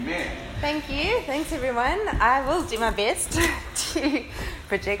Amen. Thank you. Thanks, everyone. I will do my best to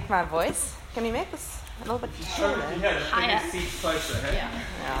project my voice. Can we make this a little bit shorter? Yeah, just bring your seat closer, hey?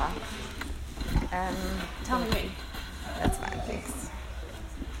 Yeah. Tell me when. That's fine, thanks.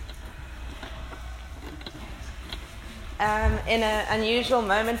 In an unusual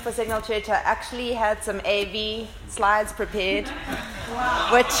moment for Signal Church, I actually had some AV slides prepared,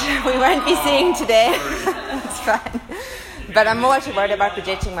 which we won't be seeing today. It's fine. But I'm more actually worried about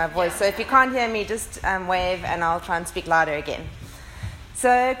projecting my voice. So if you can't hear me, just wave and I'll try and speak louder again.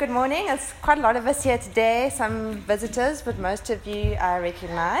 So good morning. There's quite a lot of us here today, some visitors, but most of you I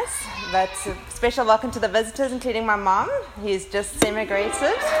recognize. But a special welcome to the visitors, including my mom, who's just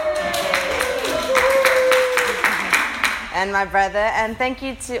semi-grated. And my brother, and thank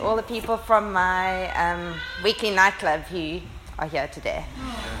you to all the people from my weekly nightclub who are here today.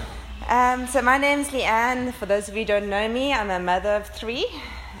 So my name's Leanne. For those of you who don't know me, I'm a mother of 3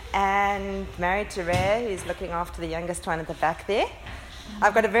 and married to Ray, who's looking after the youngest one at the back there.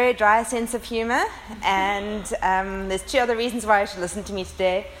 I've got a very dry sense of humor, and there's 2 other reasons why you should listen to me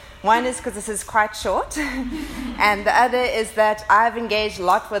today. One is because this is quite short, and the other is that I've engaged a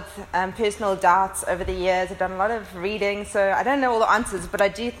lot with personal doubts over the years. I've done a lot of reading, so I don't know all the answers, but I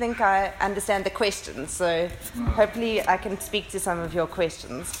do think I understand the questions. So hopefully I can speak to some of your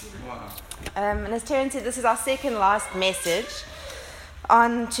questions. And as Terence said, this is our second last message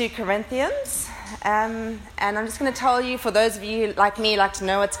on 2 Corinthians. And I'm just going to tell you, for those of you who, like me, like to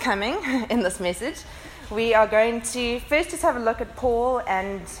know what's coming in this message, we are going to first just have a look at Paul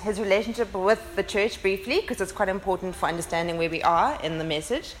and his relationship with the church briefly, because it's quite important for understanding where we are in the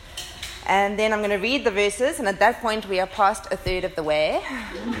message. And then I'm going to read the verses, and at that point we are past a third of the way.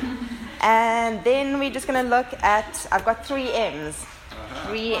 And then we're just going to look at, I've got 3 M's.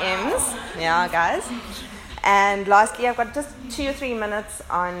 3 M's, yeah, guys. And lastly, I've got just 2 or 3 minutes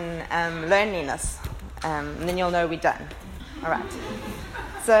on loneliness, and then you'll know we're done. All right.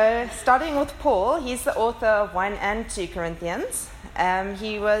 So, starting with Paul, he's the author of 1 and 2 Corinthians.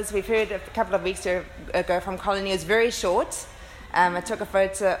 We've heard a couple of weeks ago from Colin, he was very short. I took a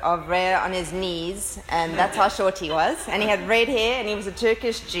photo of Ray on his knees, and that's how short he was. And he had red hair, and he was a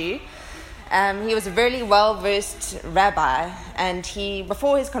Turkish Jew. He was a very well-versed rabbi, and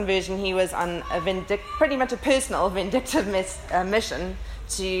before his conversion, he was on pretty much a personal vindictive mission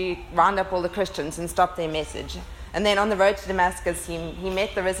to round up all the Christians and stop their message. And then on the road to Damascus, he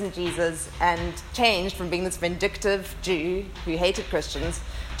met the risen Jesus and changed from being this vindictive Jew who hated Christians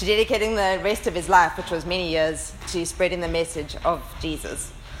to dedicating the rest of his life, which was many years, to spreading the message of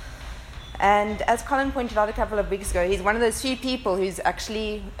Jesus. And as Colin pointed out a couple of weeks ago, he's one of those few people who's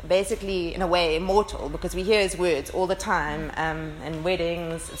actually basically, in a way, immortal, because we hear his words all the time in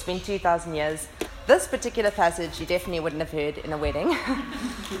weddings. It's been 2,000 years. This particular passage you definitely wouldn't have heard in a wedding.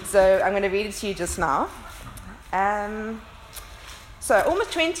 So I'm going to read it to you just now. So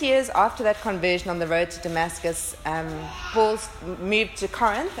almost 20 years after that conversion on the road to Damascus, Paul moved to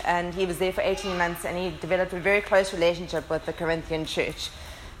Corinth, and he was there for 18 months, and he developed a very close relationship with the Corinthian church.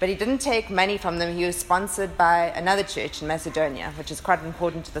 But he didn't take money from them. He was sponsored by another church in Macedonia, which is quite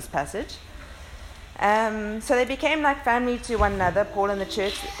important to this passage. So they became like family to one another, Paul and the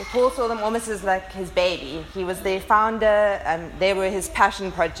church. Paul saw them almost as like his baby. He was their founder, and they were his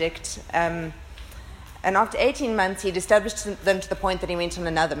passion project. And after 18 months, he'd established them to the point that he went on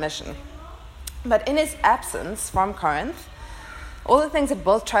another mission. But in his absence from Corinth, all the things that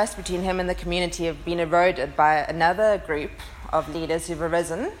built trust between him and the community have been eroded by another group of leaders who've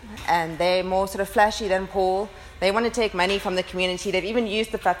arisen, and they're more sort of flashy than Paul. They want to take money from the community. They've even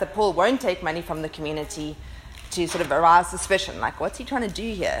used the fact that Paul won't take money from the community to sort of arouse suspicion. Like, what's he trying to do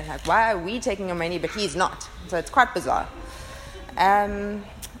here? Like, why are we taking your money, but he's not? So it's quite bizarre.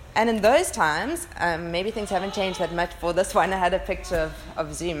 And in those times, maybe things haven't changed that much. For this one, I had a picture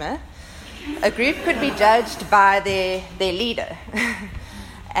of Zuma. A group could be judged by their leader.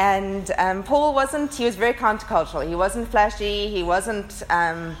 And Paul he was very countercultural. He wasn't flashy. He wasn't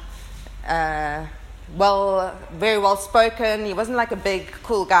very well spoken. He wasn't like a big,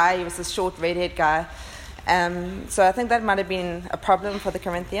 cool guy. He was this short, red-haired guy. So I think that might have been a problem for the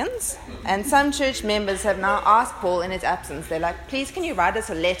Corinthians. And some church members have now asked Paul in his absence, they're like, please can you write us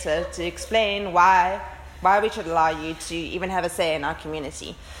a letter to explain why we should allow you to even have a say in our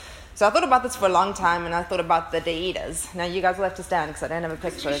community. So I thought about this for a long time, and I thought about the Deidas. Now you guys will have to stand because I don't have a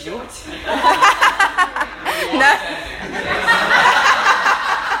picture of you. No.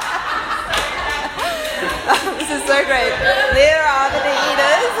 This is so great. There are the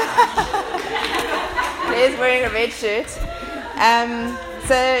Deidas. Claire's wearing a red shirt. So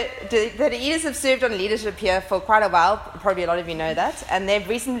So the De'itas have served on leadership here for quite a while. Probably a lot of you know that. And they've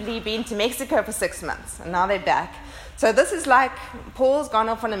recently been to Mexico for 6 months. And now they're back. So this is like Paul's gone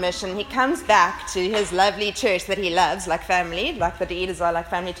off on a mission. He comes back to his lovely church that he loves, like family, like the De'itas are like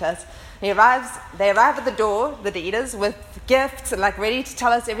family to us. They arrive at the door, the De'itas, with gifts and like ready to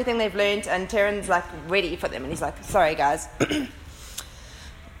tell us everything they've learned. And Terran's like ready for them. And he's like, sorry guys,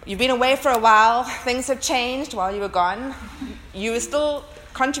 you've been away for a while. Things have changed while you were gone. You were still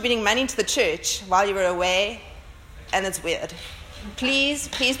contributing money to the church while you were away. And it's weird. Please,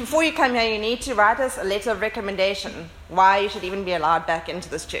 before you come here, you need to write us a letter of recommendation why you should even be allowed back into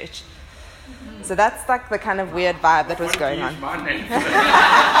this church. So that's like the kind of weird vibe that was going on.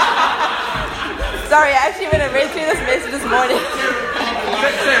 Sorry, actually when I read through this message this morning.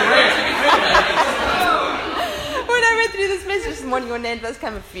 When I read through this message this morning, your name does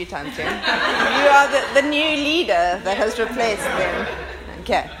come a few times, Jen. You are the new leader that has replaced them.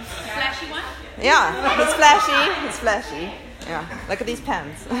 Okay. Flashy one? Yeah, it's flashy. Yeah, look at these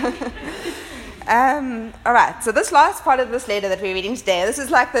pants. All right, so this last part of this letter that we're reading today, this is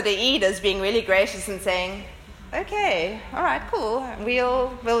like the De'itas being really gracious and saying, okay, all right, cool,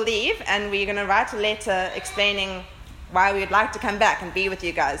 we'll leave, and we're going to write a letter explaining why we would like to come back and be with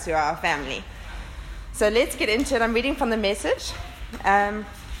you guys who are our family. So let's get into it. I'm reading from the Message.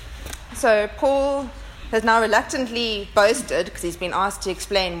 So Paul has now reluctantly boasted, because he's been asked to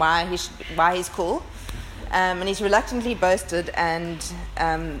explain why he's cool. And he's reluctantly boasted, and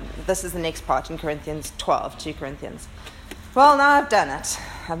this is the next part in Corinthians 12, 2 Corinthians. Well, now I've done it.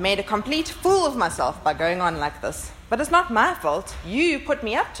 I've made a complete fool of myself by going on like this. But it's not my fault. You put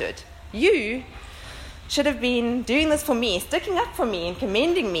me up to it. You should have been doing this for me, sticking up for me and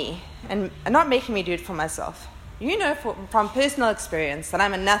commending me, and not making me do it for myself. You know from personal experience that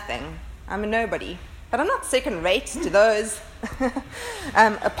I'm a nothing. I'm a nobody. But I'm not second rate to those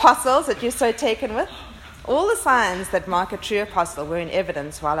apostles that you're so taken with. All the signs that mark a true apostle were in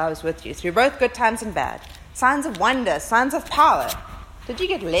evidence while I was with you, through both good times and bad. Signs of wonder, signs of power. Did you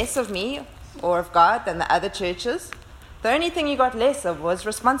get less of me or of God than the other churches? The only thing you got less of was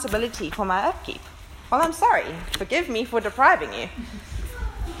responsibility for my upkeep. Well, I'm sorry. Forgive me for depriving you.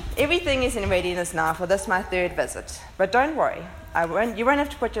 Everything is in readiness now for this, my third visit. But don't worry. You won't have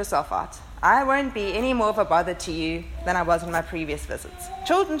to put yourself out. I won't be any more of a bother to you than I was on my previous visits.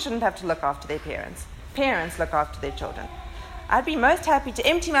 Children shouldn't have to look after their parents. Parents look after their children. I'd be most happy to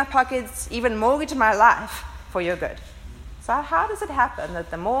empty my pockets, even mortgage my life for your good. So how does it happen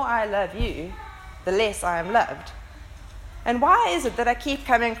that the more I love you, the less I am loved? And why is it that I keep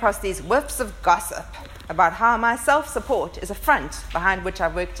coming across these whiffs of gossip about how my self-support is a front behind which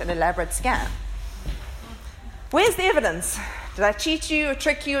I've worked an elaborate scam? Where's the evidence? Did I cheat you or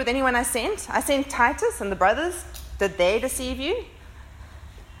trick you with anyone I sent? I sent Titus and the brothers. Did they deceive you?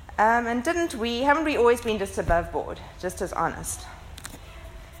 And haven't we always been just above board, just as honest?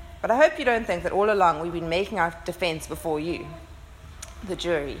 But I hope you don't think that all along we've been making our defense before you, the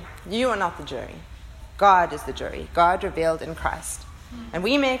jury. You are not the jury. God is the jury, God revealed in Christ. And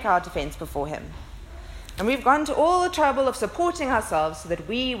we make our defense before him. And we've gone to all the trouble of supporting ourselves so that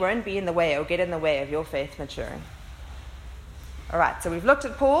we won't be in the way or get in the way of your faith maturing. All right, so we've looked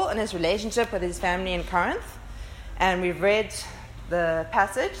at Paul and his relationship with his family in Corinth, and we've read the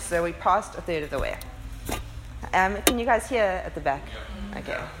passage, so we passed a third of the way. Can you guys hear at the back?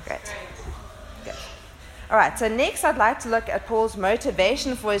 Okay, great. Good. All right, so next I'd like to look at Paul's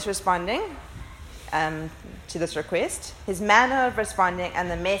motivation for his responding to this request, his manner of responding,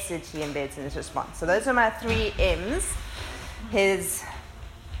 and the message he embeds in his response. So those are my 3 M's: his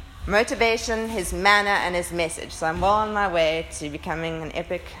motivation, his manner, and his message. So I'm well on my way to becoming an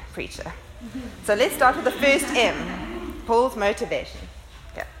epic preacher. So let's start with the first M, Paul's motivation.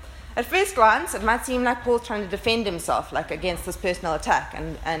 Okay. At first glance, it might seem like Paul's trying to defend himself, like against this personal attack.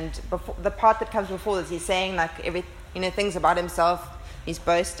 And before, the part that comes before this, he's saying like things about himself. He's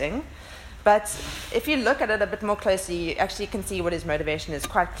boasting. But if you look at it a bit more closely, you actually can see what his motivation is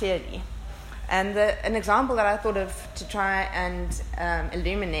quite clearly. And an example that I thought of to try and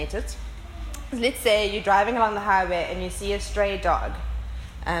illuminate it is, let's say you're driving along the highway and you see a stray dog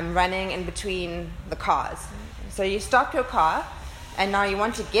running in between the cars. So you stop your car, and now you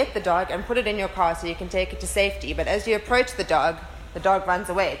want to get the dog and put it in your car so you can take it to safety. But as you approach the dog runs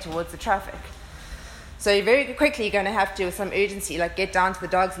away towards the traffic. So you're very quickly going to have to, with some urgency, like get down to the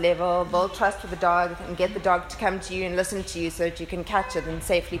dog's level, build trust with the dog, and get the dog to come to you and listen to you so that you can catch it and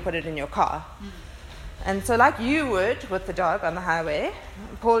safely put it in your car. And so like you would with the dog on the highway,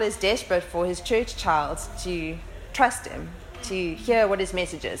 Paul is desperate for his church child to trust him, to hear what his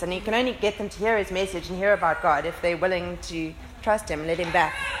message is. And he can only get them to hear his message and hear about God if they're willing to trust him, led him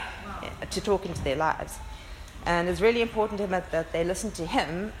back to talk into their lives. And it's really important to him that they listen to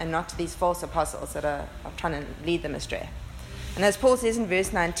him and not to these false apostles that are trying to lead them astray. And as Paul says in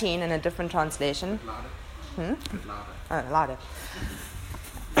verse 19 in a different translation, louder.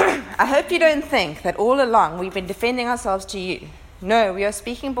 I hope you don't think that all along we've been defending ourselves to you. No, we are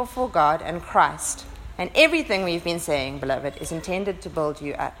speaking before God and Christ. And everything we've been saying, beloved, is intended to build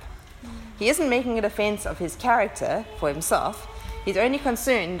you up. He isn't making a defense of his character for himself. He's only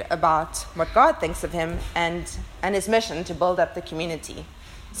concerned about what God thinks of him and his mission to build up the community.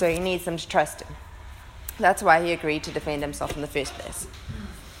 So he needs them to trust him. That's why he agreed to defend himself in the first place.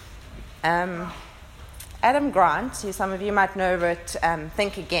 Adam Grant, who some of you might know, wrote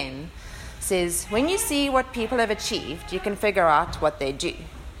Think Again, says, when you see what people have achieved, you can figure out what they do.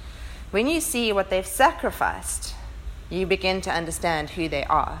 When you see what they've sacrificed, you begin to understand who they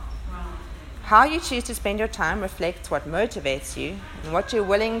are. How you choose to spend your time reflects what motivates you, and what you're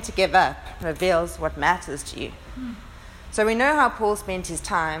willing to give up reveals what matters to you. So we know how Paul spent his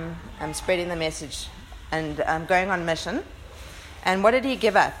time spreading the message and going on mission. And what did he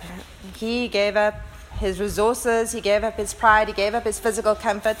give up? He gave up his resources, he gave up his pride, he gave up his physical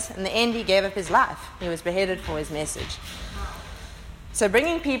comfort. In the end, he gave up his life. He was beheaded for his message. So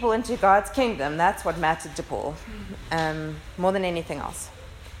bringing people into God's kingdom, that's what mattered to Paul, more than anything else.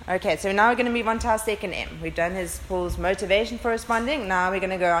 Okay, so now we're going to move on to our second M. We've done Paul's motivation for responding. Now we're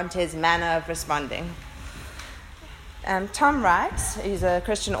going to go on to his manner of responding. Tom Wright, who's a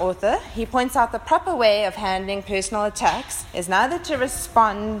Christian author, he points out the proper way of handling personal attacks is neither to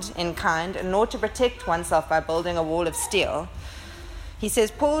respond in kind nor to protect oneself by building a wall of steel. He says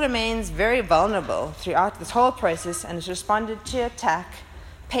Paul remains very vulnerable throughout this whole process and has responded to attack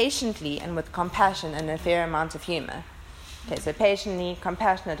patiently and with compassion and a fair amount of humor. Okay, so patiently,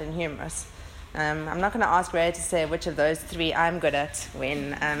 compassionate, and humorous. I'm not going to ask Ray to say which of those three I'm good at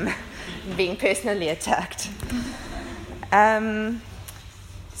when being personally attacked. I'm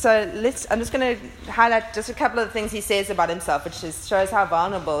just going to highlight just a couple of things he says about himself, which shows how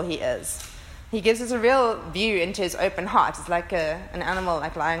vulnerable he is. He gives us a real view into his open heart. It's like an animal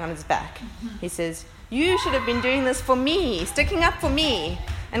lying on its back. He says, you should have been doing this for me, sticking up for me,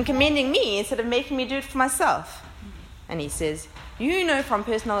 and commending me instead of making me do it for myself. And he says, you know from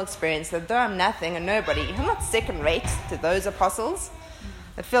personal experience that though I'm nothing and nobody, I'm not second rate to those apostles.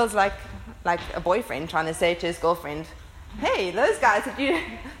 It feels like a boyfriend trying to say to his girlfriend, hey, those guys that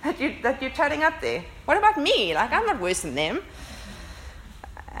you're chatting up there, what about me? I'm not worse than them.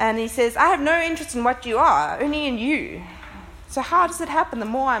 And he says, I have no interest in what you are, only in you. So how does it happen? The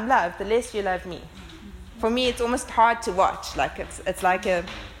more I'm loved, the less you love me. For me, it's almost hard to watch. It's like a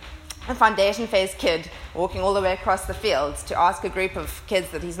foundation phase kid walking all the way across the fields to ask a group of kids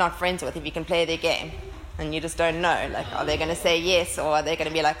that he's not friends with if he can play their game. And you just don't know. Are they going to say yes, or are they going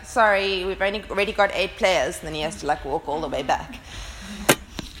to be sorry, we've already got 8 players, and then he has to walk all the way back.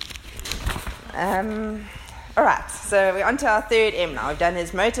 All right, so we're on to our third M now. We've done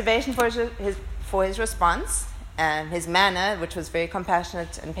his motivation for his response, and his manner, which was very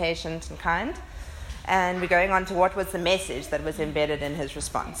compassionate and patient and kind. And we're going on to what was the message that was embedded in his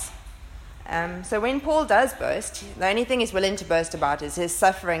response. So when Paul does boast, the only thing he's willing to boast about is his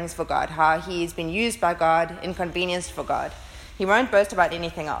sufferings for God, how he's been used by God, inconvenienced for God. He won't boast about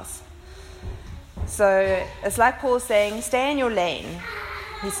anything else. So it's like Paul saying, stay in your lane.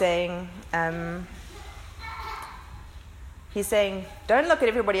 He's saying, don't look at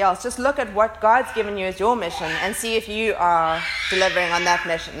everybody else. Just look at what God's given you as your mission and see if you are delivering on that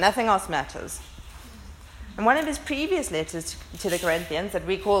mission. Nothing else matters. In one of his previous letters to the Corinthians, that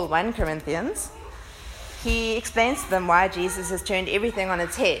we call 1 Corinthians, he explains to them why Jesus has turned everything on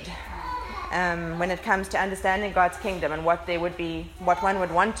its head when it comes to understanding God's kingdom and what one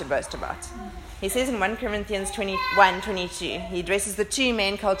would want to boast about. He says in 1 Corinthians 21:22, he addresses the two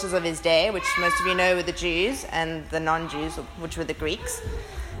main cultures of his day, which most of you know were the Jews and the non-Jews, which were the Greeks.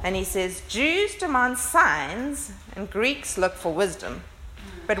 And he says, Jews demand signs and Greeks look for wisdom.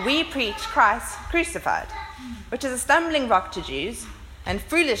 But we preach Christ crucified, which is a stumbling block to Jews and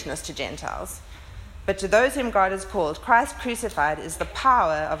foolishness to Gentiles. But to those whom God has called, Christ crucified is the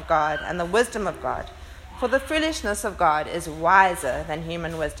power of God and the wisdom of God. For the foolishness of God is wiser than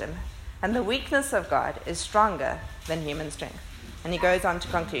human wisdom, and the weakness of God is stronger than human strength. And he goes on to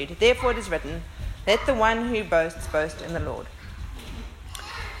conclude, therefore it is written, let the one who boasts boast in the Lord.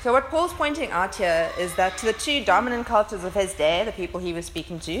 So what Paul's pointing out here is that to the two dominant cultures of his day, the people he was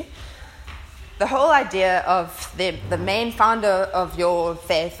speaking to, the whole idea of the main founder of your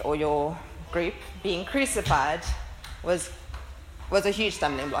faith or your group being crucified was a huge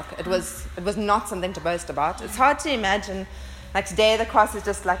stumbling block. It was not something to boast about. It's hard to imagine Like today, the cross is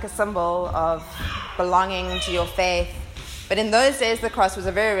just like a symbol of belonging to your faith. But in those days, the cross was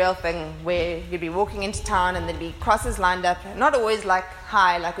a very real thing where you'd be walking into town and there'd be crosses lined up, not always like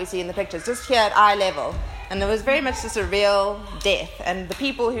high like we see in the pictures, just here at eye level. And there was very much just a real death. And the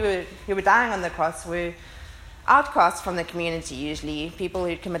people who were dying on the cross were outcasts from the community usually, people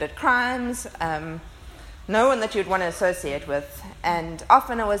who'd committed crimes, no one that you'd want to associate with. And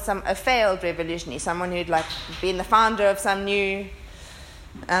often it was a failed revolutionary, someone who'd like been the founder of some new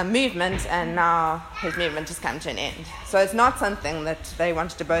movement, and now his movement has come to an end. So it's not something that they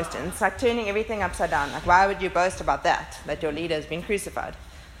wanted to boast in. It's like turning everything upside down. Like, why would you boast about that your leader has been crucified?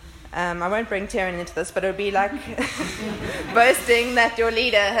 I won't bring Taryn into this, but it would be like boasting that your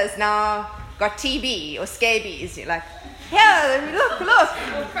leader has now got TB or scabies. You're like, yeah, look,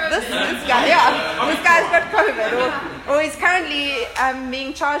 this guy's got COVID, or he's currently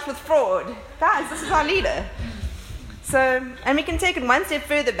being charged with fraud. Guys, this is our leader. So, and we can take it one step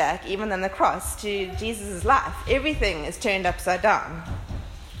further back, even than the cross, to Jesus' life. Everything is turned upside down.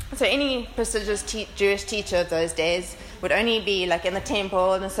 So any prestigious Jewish teacher of those days would only be like in the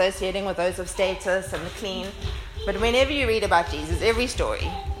temple and associating with those of status and the clean. But whenever you read about Jesus, every story,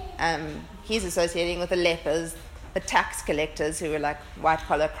 he's associating with the lepers, the tax collectors who were like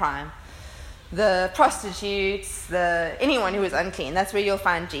white-collar crime, the prostitutes, anyone who was unclean. That's where you'll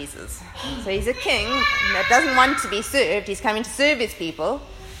find Jesus. So he's a king that doesn't want to be served. He's coming to serve his people.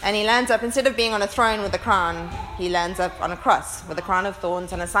 And he lands up, instead of being on a throne with a crown, he lands up on a cross with a crown of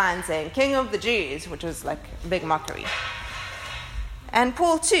thorns and a sign saying, King of the Jews, which was like a big mockery. And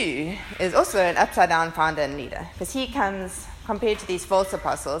Paul, too, is also an upside-down founder and leader, because he comes, compared to these false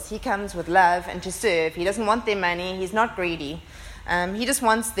apostles, he comes with love and to serve. He doesn't want their money. He's not greedy. He just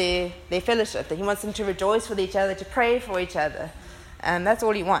wants their fellowship. He wants them to rejoice with each other, to pray for each other. That's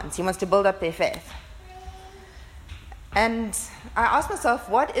all he wants. He wants to build up their faith. And I asked myself,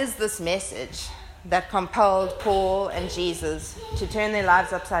 what is this message that compelled Paul and Jesus to turn their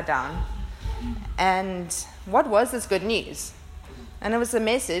lives upside down? And what was this good news? And it was a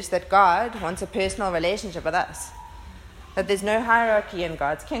message that God wants a personal relationship with us, that there's no hierarchy in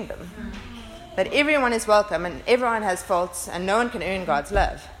God's kingdom, that everyone is welcome and everyone has faults and no one can earn God's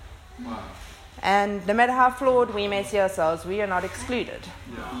love. Wow. And no matter how flawed we may see ourselves, we are not excluded.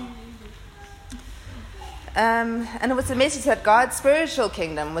 Yeah. And it was a message that God's spiritual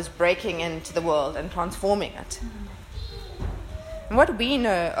kingdom was breaking into the world and transforming it. And what we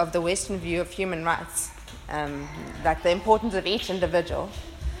know of the Western view of human rights, like the importance of each individual,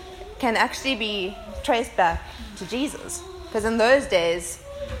 can actually be traced back to Jesus. Because in those days,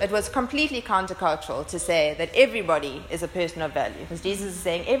 it was completely countercultural to say that everybody is a person of value. Because Jesus is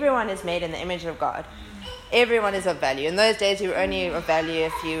saying everyone is made in the image of God. Everyone is of value. In those days, you were only of value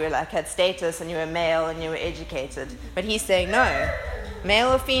if you were had status and you were male and you were educated. But he's saying no.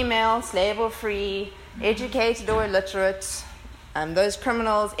 Male or female, slave or free, educated or illiterate, those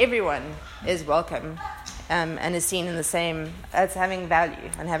criminals, everyone is welcome and is seen in the same as having value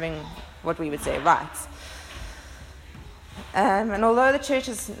and having what we would say rights. And although the church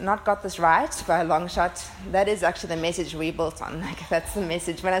has not got this right by a long shot, that is actually the message we built on. That's the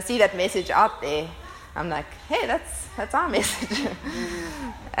message. When I see that message out there, I'm like, hey, that's our message.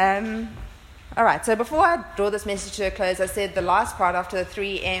 All right, so before I draw this message to a close, I said the last part after the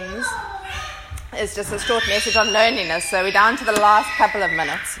 3 M's is just a short message on loneliness. So we're down to the last couple of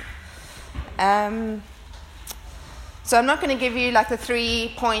minutes. So I'm not going to give you the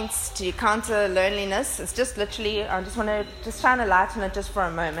 3 points to counter loneliness. It's just literally, I just want to shine a light on it just for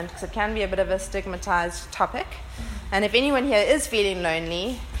a moment, because it can be a bit of a stigmatized topic. And if anyone here is feeling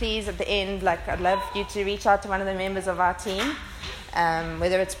lonely, please at the end, I'd love you to reach out to one of the members of our team,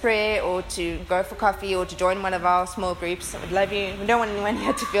 whether it's prayer or to go for coffee or to join one of our small groups. I would love you. We don't want anyone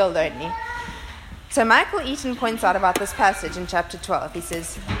here to feel lonely. So Michael Eaton points out about this passage in chapter 12. He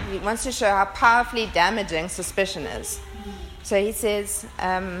says he wants to show how powerfully damaging suspicion is. So he says,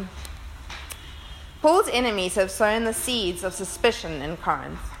 Paul's enemies have sown the seeds of suspicion in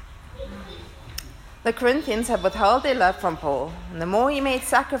Corinth. The Corinthians have withheld their love from Paul, and the more he made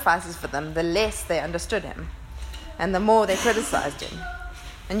sacrifices for them, the less they understood him, and the more they criticized him.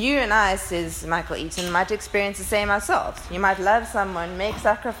 And you and I, says Michael Eaton, might experience the same ourselves. You might love someone, make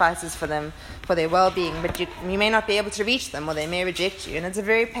sacrifices for them, for their well-being, but you may not be able to reach them, or they may reject you, and it's a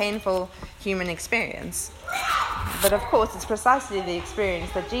very painful human experience. But of course, it's precisely the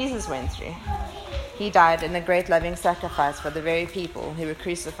experience that Jesus went through. He died in a great loving sacrifice for the very people who were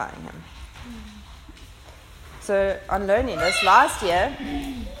crucifying him. So on loneliness, last year,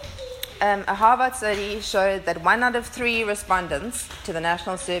 a Harvard study showed that 1 out of 3 respondents to the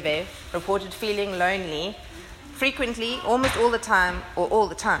national survey reported feeling lonely frequently, almost all the time, or all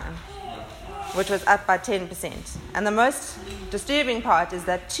the time, which was up by 10%. And the most disturbing part is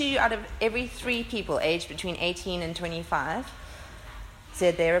that 2 out of every 3 people aged between 18 and 25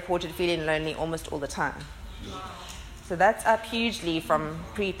 said they reported feeling lonely almost all the time. So that's up hugely from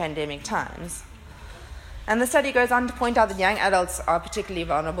pre-pandemic times. And the study goes on to point out that young adults are particularly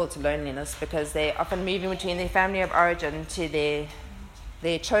vulnerable to loneliness because they're often moving between their family of origin to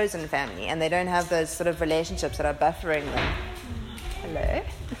their chosen family, and they don't have those sort of relationships that are buffering them. Hello?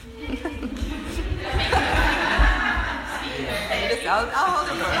 I'll hold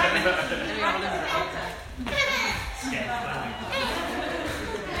it for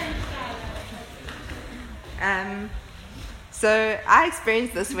you. So I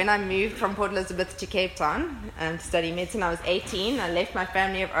experienced this when I moved from Port Elizabeth to Cape Town to study medicine. I was 18. I left my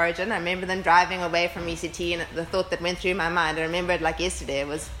family of origin. I remember them driving away from ECT, and the thought that went through my mind, I remember it like yesterday,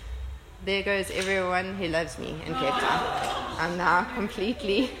 was, there goes everyone who loves me in Cape Town. I'm now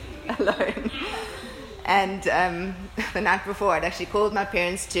completely alone. And the night before, I'd actually called my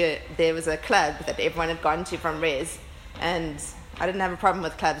parents there was a club that everyone had gone to from Res, and I didn't have a problem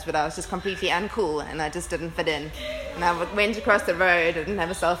with clubs, but I was just completely uncool, and I just didn't fit in. And I went across the road, I didn't have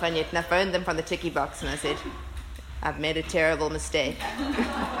a cell phone yet, and I phoned them from the ticky box, and I said, I've made a terrible mistake.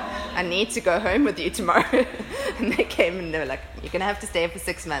 I need to go home with you tomorrow. And they came, and they were like, you're going to have to stay for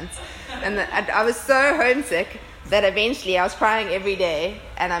 6 months. And I was so homesick that eventually I was crying every day,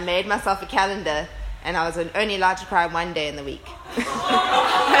 and I made myself a calendar, and I was only allowed to cry 1 day in the week.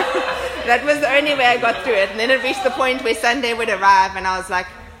 That was the only way I got through it. And then it reached the point where Sunday would arrive, and I was like,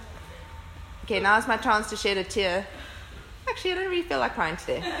 okay, now's my chance to shed a tear. Actually, I don't really feel like crying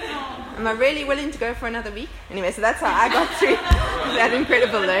today. Am I really willing to go for another week? Anyway, so that's how I got through that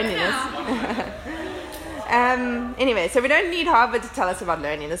incredible loneliness. Anyway, so we don't need Harvard to tell us about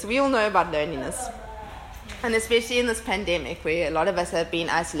loneliness. We all know about loneliness. And especially in this pandemic, where a lot of us have been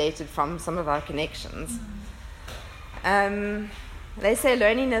isolated from some of our connections. They say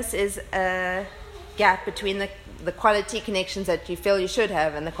loneliness is a gap between the quality connections that you feel you should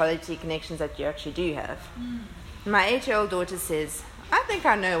have and the quality connections that you actually do have. My 8-year-old daughter says, I think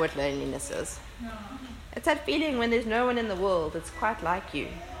I know what loneliness is. It's that feeling when there's no one in the world that's quite like you.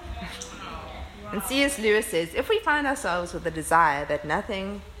 And C.S. Lewis says, if we find ourselves with a desire that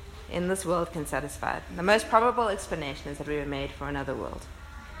nothing in this world can satisfy it, the most probable explanation is that we were made for another world.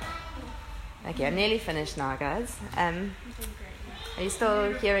 Okay, I'm nearly finished now, guys. Are you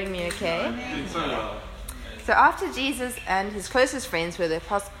still hearing me okay? So after Jesus and his closest friends, who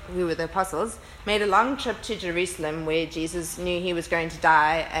were the apostles, made a long trip to Jerusalem, where Jesus knew he was going to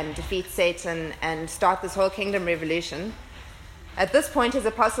die and defeat Satan and start this whole kingdom revolution, at this point his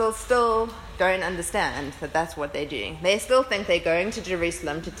apostles still don't understand that that's what they're doing. They still think they're going to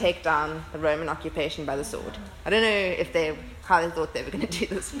Jerusalem to take down the Roman occupation by the sword. I don't know how they thought they were going to do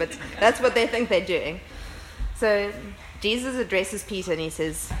this, but that's what they think they're doing. So Jesus addresses Peter, and he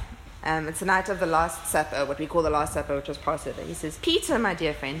says, it's the night of the Last Supper, what we call the Last Supper, which was Passover. He says, Peter, my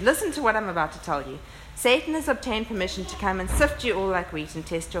dear friend, listen to what I'm about to tell you. Satan has obtained permission to come and sift you all like wheat and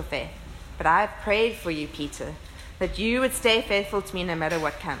test your faith. But I have prayed for you, Peter, that you would stay faithful to me no matter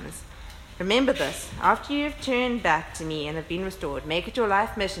what comes. Remember this, after you have turned back to me and have been restored, make it your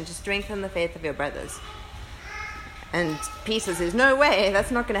life mission to strengthen the faith of your brothers. And Peter says, no way, that's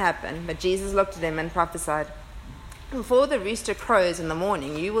not going to happen. But Jesus looked at him and prophesied, before the rooster crows in the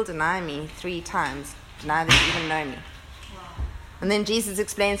morning, you will deny me 3 times, deny that you even know me. And then Jesus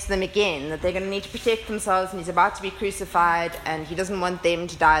explains to them again that they're going to need to protect themselves, and he's about to be crucified, and he doesn't want them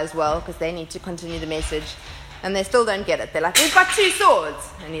to die as well because they need to continue the message. And they still don't get it. They're like, we've got 2 swords.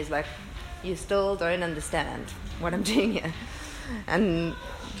 And he's like, you still don't understand what I'm doing here.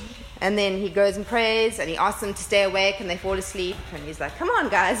 And then he goes and prays, and he asks them to stay awake, and they fall asleep. And he's like, come on,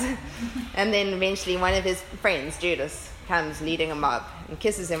 guys. And then eventually one of his friends, Judas, comes leading a mob and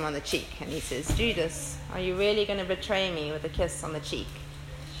kisses him on the cheek. And he says, Judas, are you really going to betray me with a kiss on the cheek?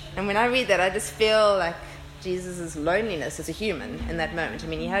 And when I read that, I just feel like Jesus' loneliness as a human in that moment. I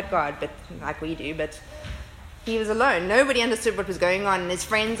mean, he had God, but like we do, but he was alone. Nobody understood what was going on. And his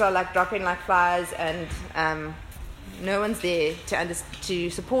friends are like dropping like flies, and no one's there to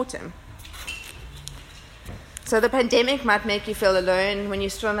support him. So the pandemic might make you feel alone. When you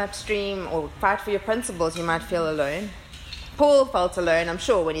swim upstream or fight for your principles, you might feel alone. Paul felt alone, I'm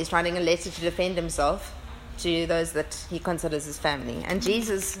sure, when he's writing a letter to defend himself to those that he considers his family. And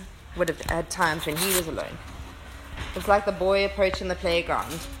Jesus would have had times when he was alone. It's like the boy approaching the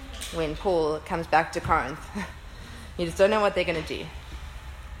playground when Paul comes back to Corinth. You just don't know what they're going to do.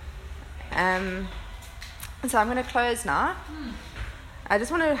 So I'm going to close now. I just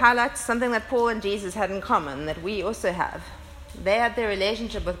want to highlight something that Paul and Jesus had in common that we also have. They had their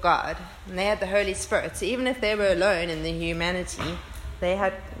relationship with God, and they had the Holy Spirit. So even if they were alone in their humanity, they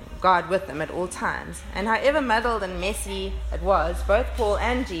had God with them at all times. And however muddled and messy it was, both Paul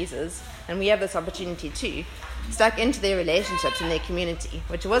and Jesus, and we have this opportunity too, stuck into their relationships in their community,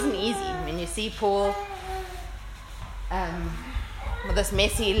 which wasn't easy. I mean, you see Paul with this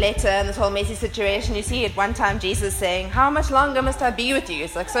messy letter and this whole messy situation. You see at one time Jesus saying, "How much longer must I be with you?"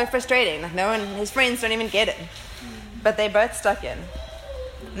 It's like so frustrating. Like no one, his friends don't even get it. But they both stuck in.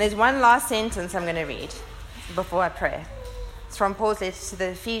 And there's one last sentence I'm going to read before I pray. It's from Paul's letter to the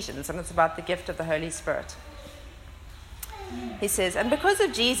Ephesians, and it's about the gift of the Holy Spirit. He says, "And because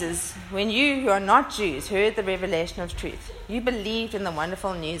of Jesus, when you who are not Jews heard the revelation of truth, you believed in the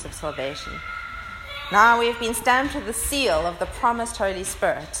wonderful news of salvation. Now we have been stamped with the seal of the promised Holy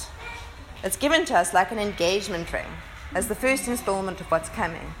Spirit. It's given to us like an engagement ring, as the first installment of what's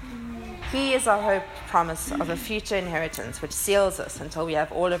coming. He is our hope promise of a future inheritance, which seals us until we have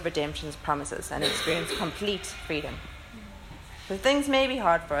all of redemption's promises and experience complete freedom. So things may be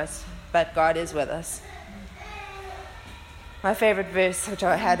hard for us, but God is with us." My favorite verse, which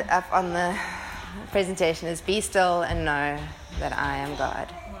I had up on the presentation, is "Be still and know that I am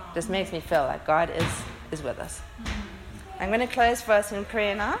God." Just makes me feel like God is with us. I'm going to close for us in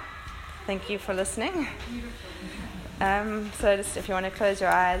prayer now. Thank you for listening. So just if you want to close your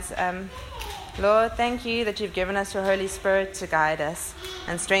eyes. Lord, thank you that you've given us your Holy Spirit to guide us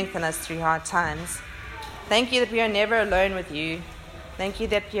and strengthen us through hard times. Thank you that we are never alone with you. Thank you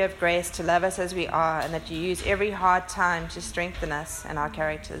that you have grace to love us as we are, and that you use every hard time to strengthen us and our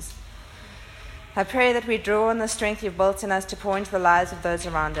characters. I pray that we draw on the strength you've built in us to pour into the lives of those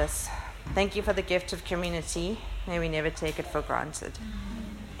around us. Thank you for the gift of community. May we never take it for granted.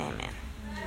 Amen.